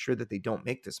to make sure that they don't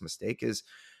make this mistake. Is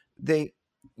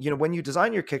when you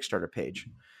design your Kickstarter page,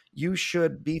 you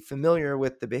should be familiar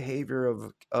with the behavior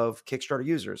of Kickstarter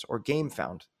users or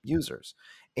GameFound users.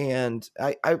 And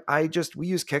we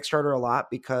use Kickstarter a lot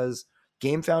because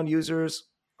GameFound users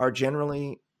are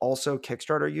generally also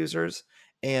Kickstarter users,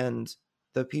 and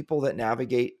the people that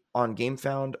navigate on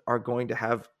GameFound are going to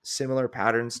have similar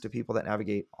patterns to people that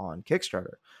navigate on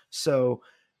Kickstarter. So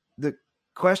the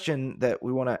question that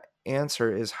we want to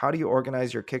answer is, how do you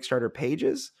organize your Kickstarter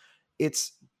pages?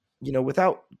 It's,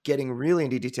 without getting really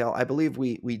into detail, I believe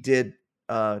we did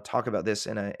talk about this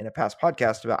in a past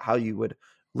podcast about how you would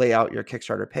lay out your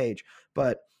Kickstarter page,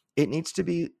 but it needs to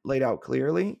be laid out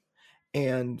clearly.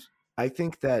 And I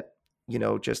think that,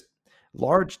 just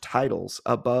large titles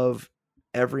above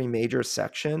every major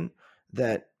section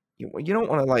that you don't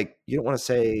want to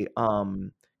say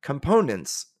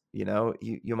components,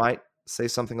 you might say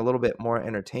something a little bit more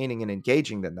entertaining and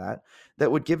engaging than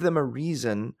that would give them a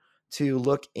reason to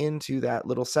look into that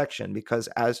little section, because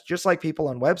just like people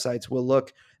on websites will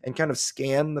look and kind of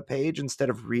scan the page instead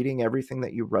of reading everything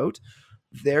that you wrote,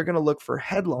 they're going to look for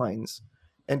headlines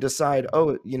and decide,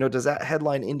 does that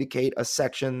headline indicate a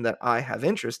section that I have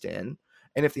interest in?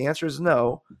 And if the answer is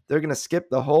no, they're going to skip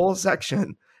the whole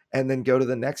section and then go to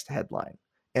the next headline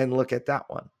and look at that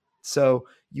one. So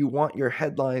you want your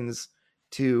headlines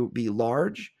to be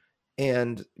large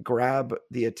and grab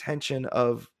the attention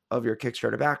of your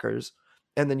Kickstarter backers.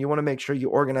 And then you want to make sure you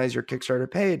organize your Kickstarter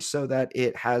page so that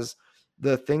it has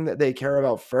the thing that they care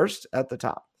about first at the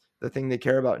top, the thing they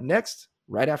care about next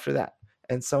right after that,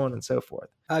 and so on and so forth.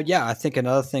 I think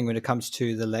another thing when it comes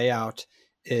to the layout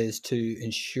is to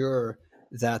ensure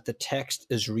that the text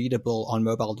is readable on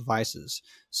mobile devices.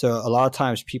 So a lot of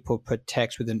times people put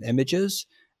text within images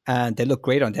and they look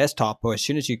great on desktop, but as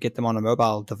soon as you get them on a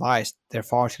mobile device, they're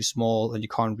far too small and you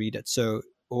can't read it. So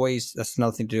that's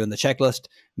another thing to do in the checklist.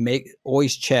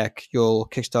 Always check your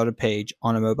Kickstarter page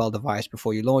on a mobile device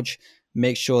before you launch.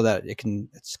 Make sure that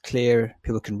it's clear,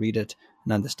 people can read it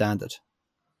and understand it.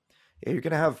 Yeah, you're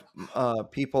going to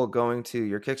have people going to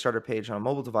your Kickstarter page on a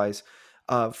mobile device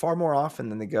far more often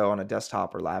than they go on a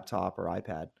desktop or laptop or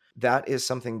iPad. That is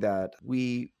something that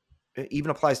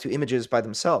even applies to images by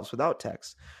themselves without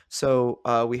text. So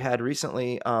we had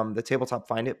recently the Tabletop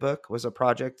Find It book was a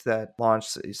project that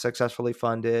launched, successfully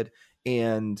funded,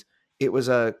 and it was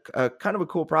a kind of a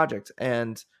cool project.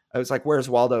 And I was like, Where's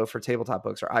Waldo for tabletop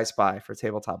books, or I Spy for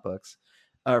tabletop books,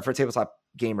 for tabletop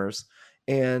gamers.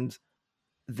 And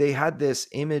they had this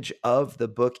image of the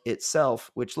book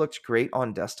itself, which looked great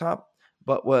on desktop,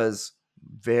 but was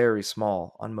very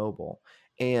small on mobile.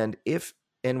 And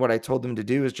what I told them to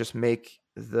do is just make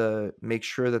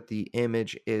sure that the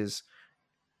image is,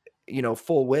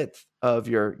 full width of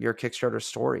your Kickstarter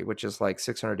story, which is like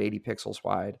 680 pixels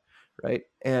wide, right?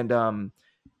 And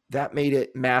that made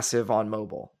it massive on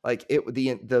mobile. Like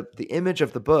the image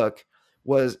of the book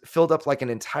was filled up like an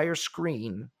entire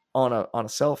screen on a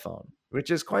cell phone, which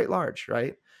is quite large,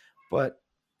 right? But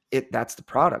that's the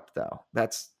product, though.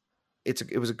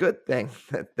 It was a good thing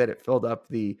that it filled up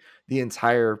the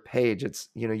entire page. It's,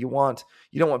 you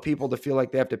don't want people to feel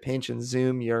like they have to pinch and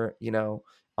zoom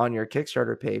on your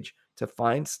Kickstarter page to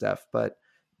find stuff. But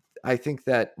I think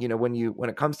that, when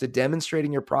it comes to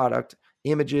demonstrating your product,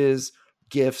 images,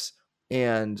 GIFs,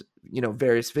 and,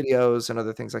 various videos and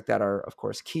other things like that are, of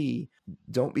course, key.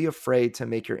 Don't be afraid to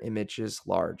make your images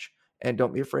large, and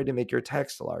don't be afraid to make your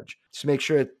text large. Just make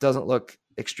sure it doesn't look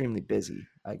extremely busy,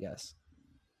 I guess.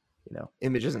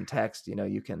 Images and text,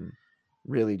 you can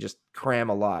really just cram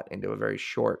a lot into a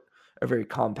very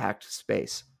compact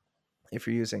space. If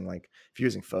you're using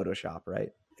Photoshop, right?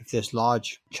 If there's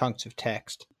large chunks of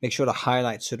text, make sure to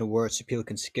highlight certain words so people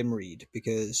can skim read,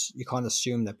 because you can't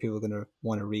assume that people are going to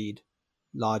want to read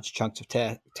large chunks of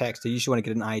text. They usually want to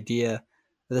get an idea.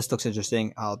 This looks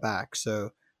interesting, I'll back.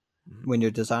 So when you're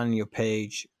designing your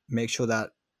page, make sure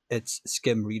that it's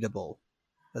skim readable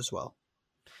as well.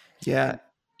 Yeah.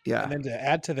 And then to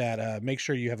add to that, make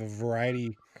sure you have a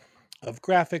variety of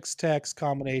graphics, text,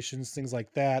 combinations, things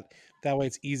like that. That way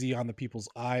it's easy on the people's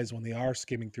eyes when they are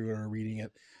skimming through it or reading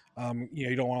it.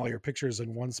 You don't want all your pictures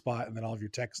in one spot and then all of your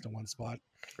text in one spot.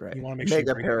 Right. You want to make sure you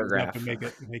break things up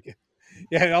and make it.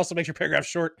 Yeah, it also makes your paragraph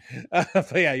short.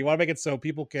 But yeah, you want to make it so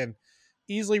people can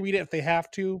easily read it if they have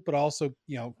to, but also,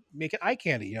 make it eye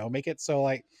candy, make it so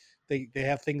like they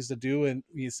have things to do, and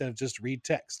instead of just read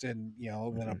text and,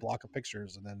 then a block of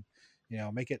pictures, and then,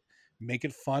 make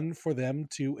it fun for them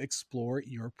to explore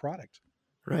your product.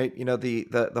 Right.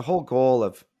 The whole goal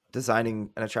of designing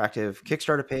an attractive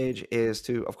Kickstarter page is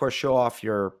to, of course, show off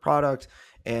your product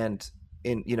and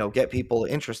get people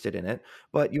interested in it.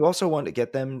 But you also want to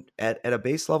get them at a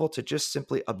base level to just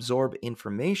simply absorb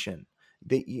information.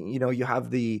 You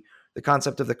have the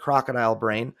concept of the crocodile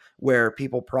brain, where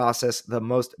people process the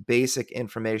most basic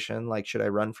information, like, should I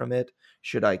run from it?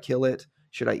 Should I kill it?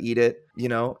 Should I eat it?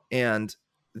 And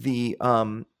the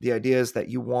idea is that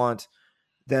you want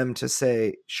them to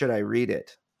say, should I read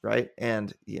it? Right.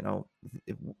 And,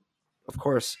 of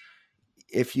course,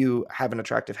 if you have an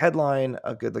attractive headline,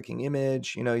 a good looking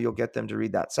image, you'll get them to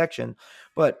read that section.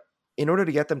 But in order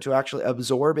to get them to actually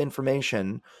absorb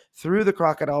information through the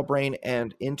crocodile brain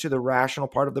and into the rational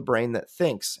part of the brain that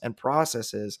thinks and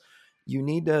processes, you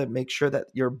need to make sure that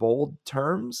your bold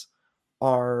terms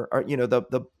are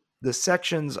the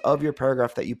sections of your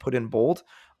paragraph that you put in bold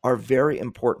are very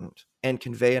important and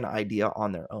convey an idea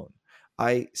on their own.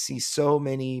 I see so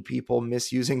many people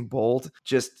misusing bold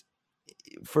just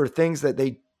for things that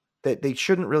they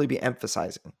shouldn't really be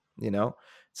emphasizing.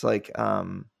 It's like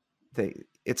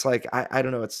I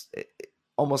don't know. It's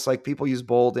almost like people use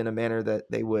bold in a manner that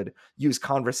they would use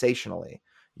conversationally.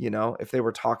 If they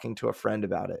were talking to a friend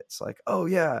about it, it's like, oh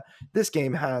yeah, this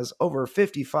game has over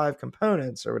 55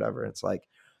 components or whatever. It's like,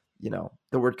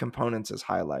 the word components is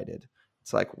highlighted.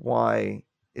 It's like, why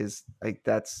is like,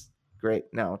 that's great.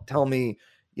 Now tell me,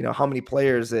 how many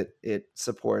players it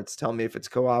supports. Tell me if it's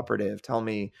cooperative. Tell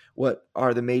me what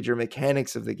are the major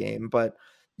mechanics of the game. But,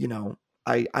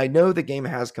 I know the game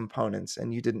has components,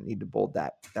 and you didn't need to bold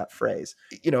that phrase,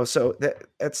 so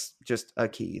that's just a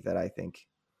key that I think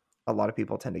a lot of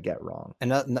people tend to get wrong.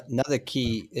 Another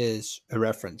key is a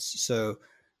reference. So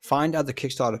find other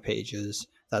Kickstarter pages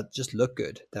that just look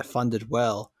good, that funded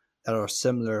well, that are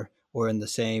similar or in the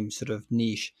same sort of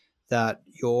niche that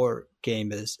your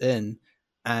game is in,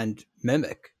 and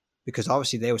mimic, because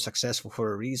obviously they were successful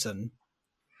for a reason.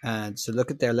 And so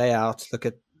look at their layout, look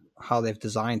at how they've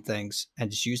designed things,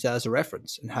 and just use that as a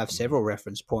reference and have several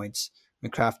reference points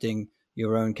when crafting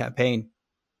your own campaign.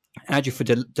 Andrew, for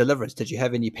Deliverance, did you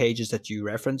have any pages that you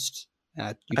referenced?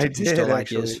 You took still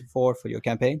ideas for your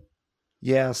campaign?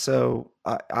 Yeah, so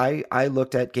I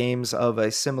looked at games of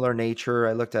a similar nature.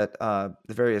 I looked at the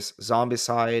various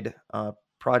Zombicide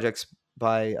projects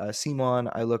by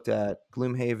CMON. I looked at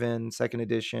Gloomhaven second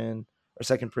edition or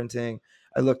second printing.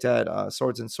 I looked at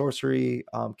Swords and Sorcery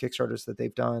Kickstarters that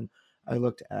they've done. I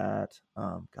looked at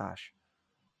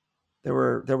there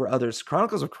were others.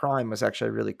 Chronicles of Crime was actually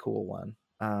a really cool one.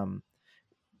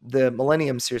 The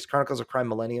Millennium series, Chronicles of Crime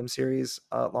Millennium series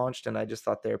launched, and I just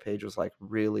thought their page was like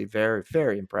really very,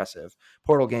 very impressive.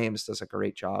 Portal Games does a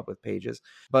great job with pages,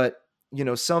 but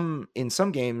in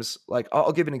some games, like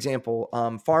I'll give an example.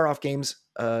 Far Off Games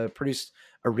produced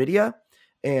Iridia,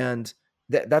 and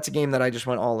that's a game that I just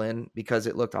went all in because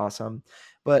it looked awesome.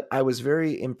 But I was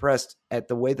very impressed at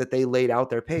the way that they laid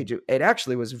out their page. It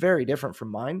actually was very different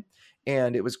from mine,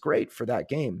 and it was great for that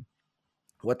game.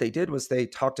 What they did was they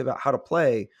talked about how to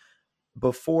play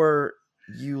before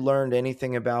you learned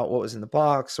anything about what was in the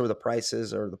box or the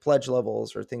prices or the pledge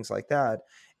levels or things like that.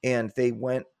 And they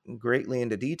went greatly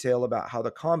into detail about how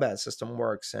the combat system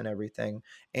works and everything.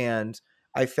 And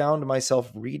I found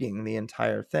myself reading the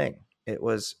entire thing. It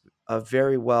was a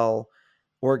very well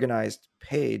organized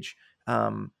page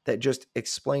that just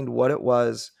explained what it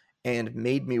was and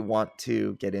made me want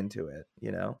to get into it,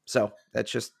 So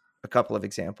that's just a couple of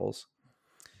examples.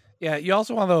 Yeah, you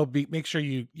also want to make sure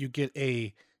you get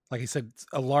like I said,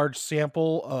 a large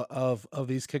sample of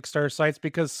these Kickstarter sites,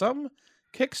 because some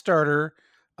Kickstarter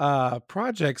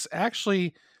projects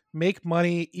actually make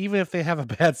money even if they have a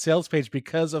bad sales page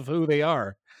because of who they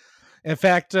are. In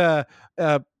fact,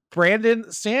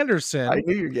 Brandon Sanderson. I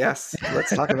knew you. Yes.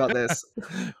 Let's talk about this.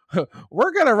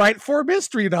 We're going to write 4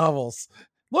 mystery novels.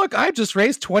 Look, I just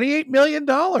raised $28 million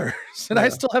and I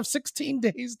still have 16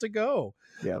 days to go.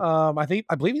 Yeah.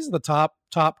 I believe he's in the top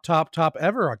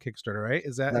ever on Kickstarter, right?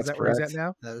 Is that where he's at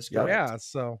now? That is correct. Yeah.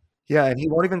 So yeah, and he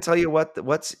won't even tell you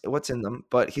what's in them,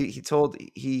 but he told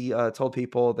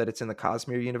people that it's in the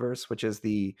Cosmere universe, which is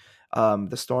the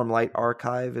Stormlight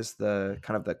Archive is the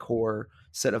kind of the core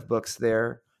set of books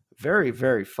there. Very,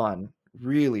 very fun.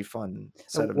 Really fun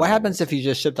set of What novels. happens if you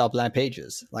just shipped out blank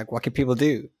pages? Like, what can people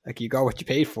do? Like, you got what you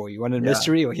paid for. You want a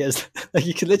mystery, or yes, like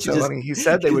you can literally So, just. I mean, he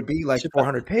said they would be like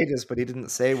 400 pages, but he didn't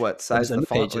say what size the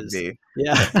font would be.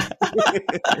 Yeah.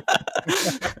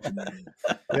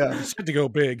 Yeah. You said to go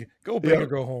big or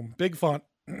go home. Big font.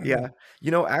 Yeah.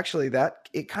 Actually that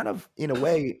it kind of in a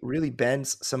way really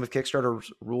bends some of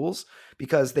Kickstarter's rules,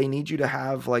 because they need you to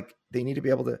have they need to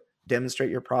be able to demonstrate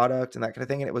your product and that kind of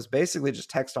thing. And it was basically just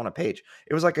text on a page.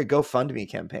 It was like a GoFundMe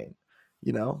campaign,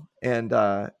 and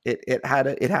it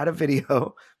had a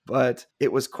video, but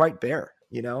it was quite bare.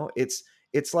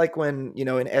 It's like when, in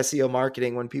SEO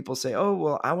marketing, when people say, oh,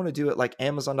 well, I want to do it like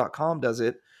Amazon.com does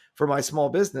it for my small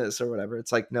business or whatever.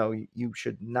 It's like, no, you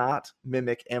should not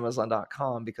mimic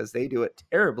Amazon.com, because they do it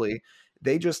terribly.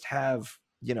 They just have,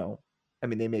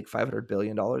 they make $500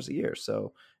 billion a year.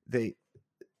 So they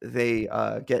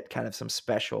get kind of some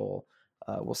special,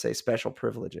 we'll say special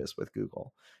privileges with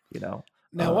Google, Now,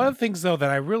 one of the things though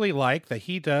that I really like that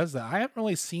he does that I haven't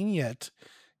really seen yet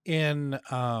in,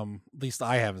 at least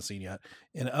I haven't seen yet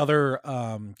in other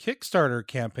Kickstarter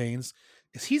campaigns,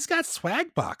 is he's got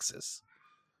swag boxes.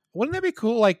 Wouldn't that be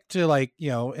cool? To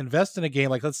invest in a game,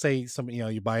 like let's say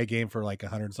you buy a game for like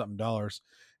 $100 something,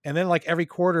 and then like every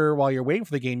quarter while you're waiting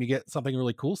for the game, you get something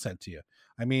really cool sent to you.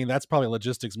 I mean, that's probably a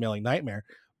logistics mailing nightmare,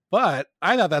 but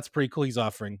I thought that's pretty cool. He's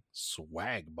offering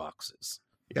swag boxes.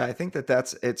 Yeah, I think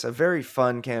it's a very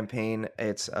fun campaign.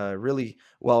 It's really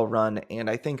well run, and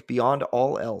I think beyond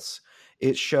all else,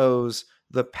 it shows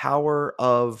the power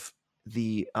of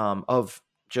of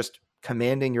just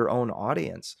commanding your own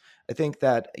audience. I think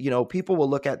that people will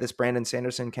look at this Brandon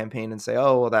Sanderson campaign and say,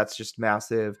 "Oh, well, that's just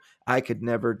massive. I could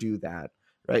never do that."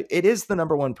 Right? It is the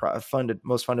number one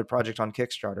most funded project on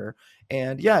Kickstarter,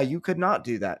 and yeah, you could not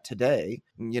do that today.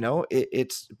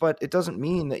 But it doesn't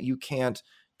mean that you can't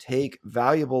take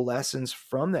valuable lessons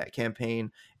from that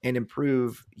campaign and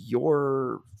improve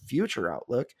your future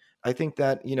outlook. I think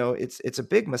that it's a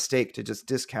big mistake to just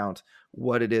discount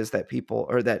what it is that people,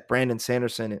 or that Brandon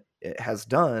Sanderson has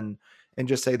done, and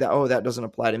just say that, oh, that doesn't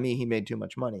apply to me, he made too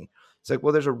much money. It's like,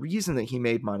 well, there's a reason that he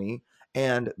made money,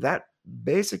 and that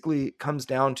basically comes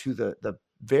down to the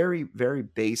very, very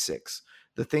basics,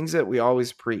 the things that we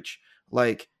always preach,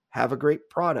 like have a great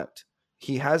product.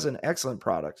 He has an excellent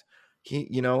product.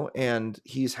 And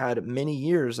he's had many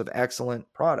years of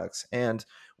excellent products. And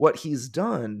what he's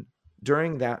done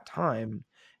during that time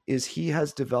is he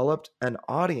has developed an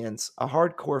audience, a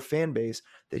hardcore fan base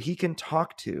that he can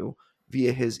talk to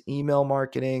via his email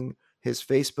marketing, his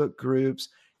Facebook groups.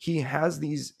 He has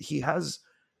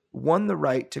won the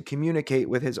right to communicate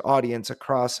with his audience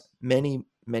across many,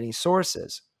 many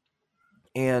sources.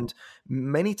 And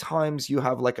many times you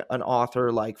have like an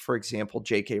author, like, for example,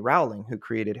 J.K. Rowling, who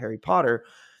created Harry Potter.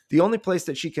 The only place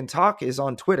that she can talk is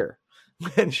on Twitter,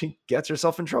 and she gets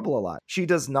herself in trouble a lot. She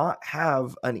does not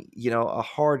have a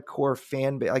hardcore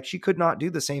fan base. Like, she could not do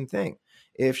the same thing.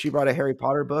 If she brought a Harry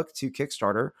Potter book to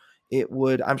Kickstarter, it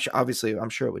would, I'm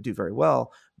sure it would do very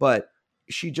well, but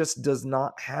she just does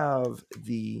not have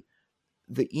the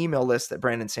email list that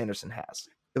Brandon Sanderson has.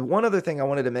 One other thing I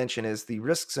wanted to mention is the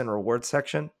risks and rewards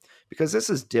section, because this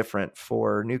is different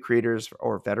for new creators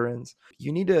or veterans.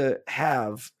 You need to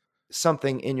have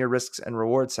something in your risks and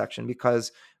rewards section,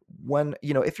 because when,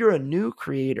 if you're a new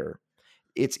creator,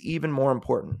 it's even more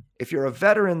important. If you're a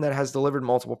veteran that has delivered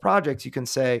multiple projects, you can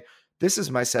say, this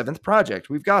is my 7th project.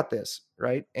 We've got this,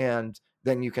 right? And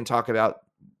then you can talk about,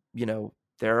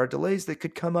 there are delays that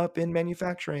could come up in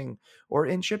manufacturing or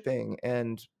in shipping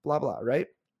and blah, blah, right?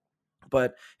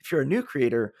 But if you're a new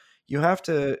creator, you have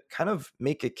to kind of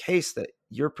make a case that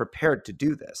you're prepared to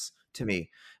do this, to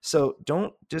me. So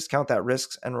don't discount that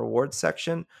risks and rewards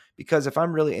section, because if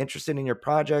I'm really interested in your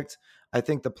project, I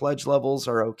think the pledge levels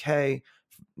are okay.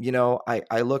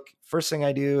 I look, first thing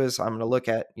I do is I'm going to look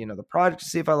at, the project to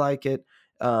see if I like it.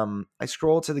 I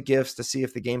scroll to the gifts to see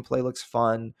if the gameplay looks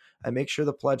fun. I make sure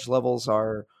the pledge levels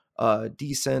are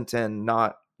decent and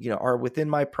not, are within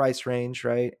my price range,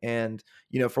 right? And,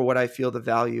 for what I feel the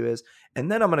value is.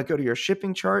 And then I'm going to go to your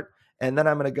shipping chart, and then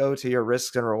I'm going to go to your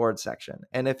risks and rewards section.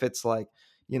 And if it's like,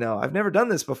 I've never done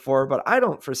this before, but I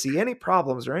don't foresee any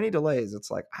problems or any delays.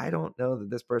 It's like, I don't know that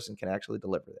this person can actually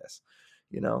deliver this,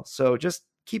 so just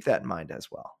keep that in mind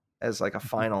as well as like a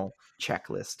final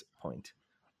checklist point.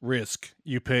 Risk,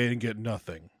 you pay and get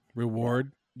nothing.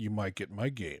 Reward, you might get my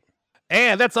game.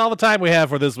 And that's all the time we have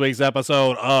for this week's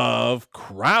episode of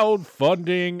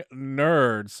Crowdfunding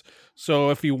Nerds.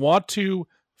 So if you want to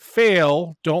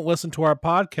fail, don't listen to our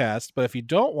podcast. But if you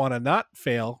don't want to not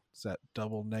fail, is that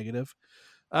double negative?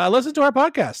 Listen to our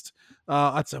podcast.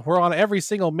 We're on every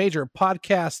single major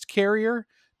podcast carrier.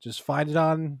 Just find it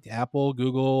on Apple,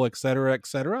 Google, etc.,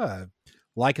 etc.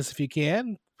 Like us if you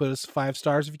can. Put us 5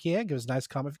 stars if you can. Give us a nice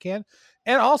comment if you can.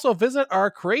 And also visit our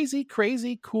crazy,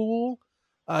 crazy cool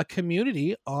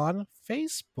community on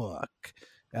Facebook.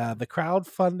 The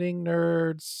Crowdfunding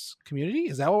Nerds community.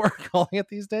 Is that what we're calling it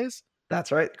these days?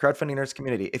 That's right. Crowdfunding Nerds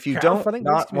community. If you don't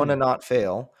want to not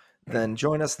fail, then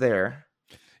join us there.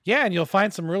 Yeah, and you'll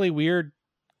find some really weird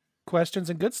questions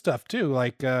and good stuff too.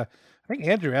 Like I think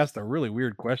Andrew asked a really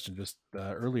weird question just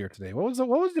earlier today. What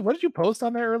did you post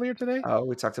on there earlier today? Oh,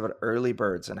 we talked about early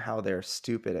birds and how they're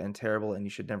stupid and terrible, and you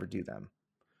should never do them.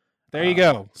 There you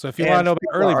go. So if you want to know about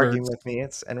early birds, arguing with me,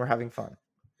 and we're having fun.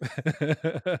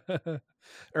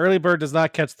 Early bird does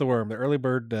not catch the worm. The early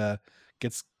bird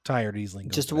gets tired easily.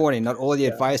 Just a warning: not all the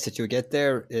advice that you get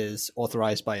there is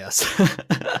authorized by us.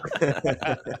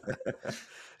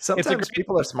 Sometimes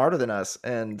people are smarter than us,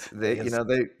 and they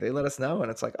let us know, and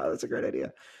it's like, oh, that's a great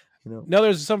idea. No,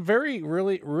 there's some really,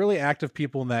 really active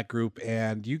people in that group,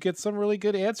 and you get some really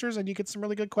good answers, and you get some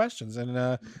really good questions, and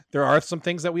there are some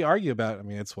things that we argue about. I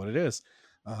mean, it's what it is,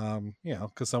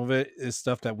 because some of it is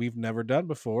stuff that we've never done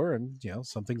before, and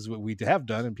some things we have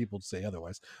done, and people say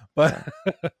otherwise. But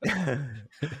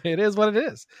it is what it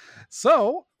is.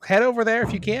 So head over there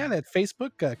if you can at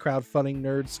Facebook, Crowdfunding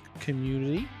Nerds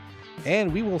Community.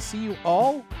 And we will see you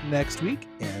all next week,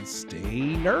 and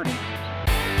stay nerdy.